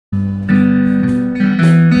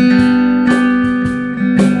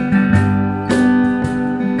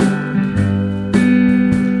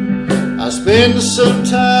spend some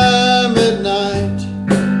time at night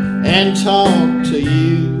and talk to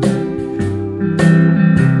you,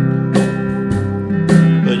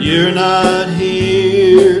 but you're not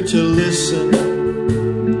here to listen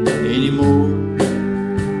anymore.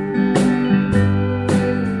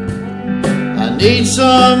 I need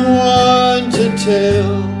someone to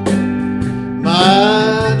tell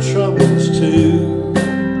my troubles to.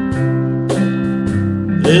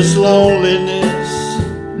 This loneliness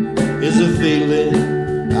is a feeling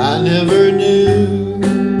I never knew.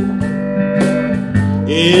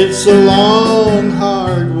 It's a long,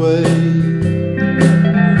 hard way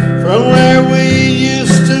from where we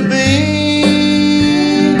used to be.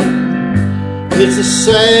 It's a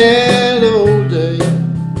sad old day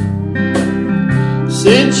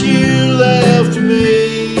since you left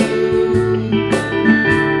me.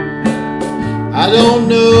 I don't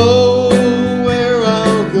know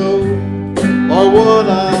what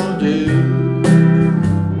I'll do.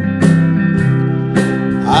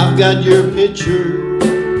 I've got your picture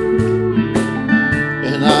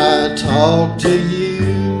and I talk to you.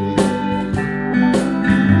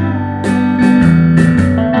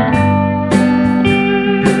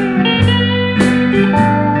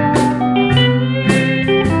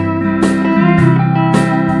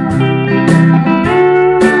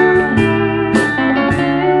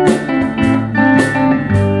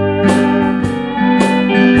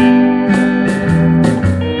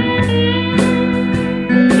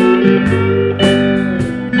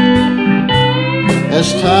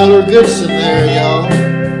 That's Tyler Goodson there, y'all.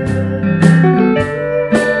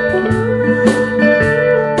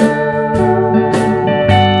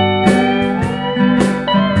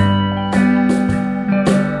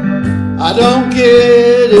 I don't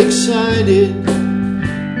get excited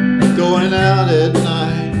going out at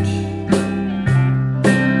night,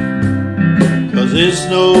 'cause it's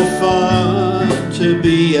no fun to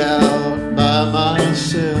be out by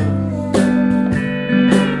myself.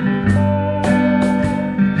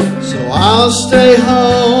 I'll stay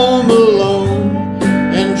home alone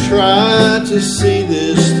and try to see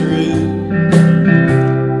this through.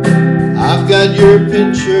 I've got your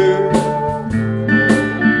picture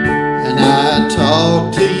and I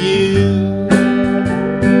talk to you.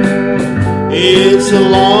 It's a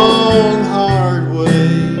long, hard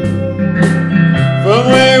way from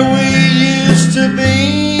where we used to be.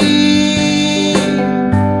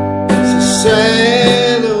 It's a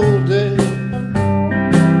sad old day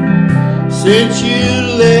since you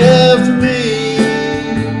left me.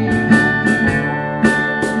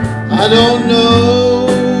 I don't know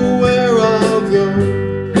where I'll go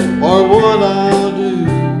or what I'll do.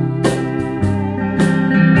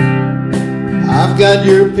 I've got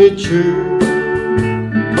your picture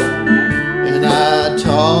and I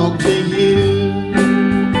talk to you.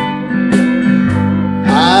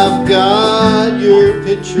 I've got your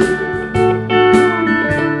picture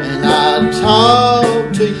and I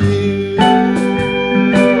talk to you.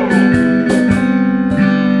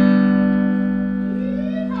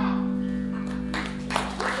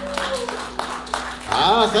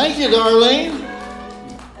 Thank you, Darlene.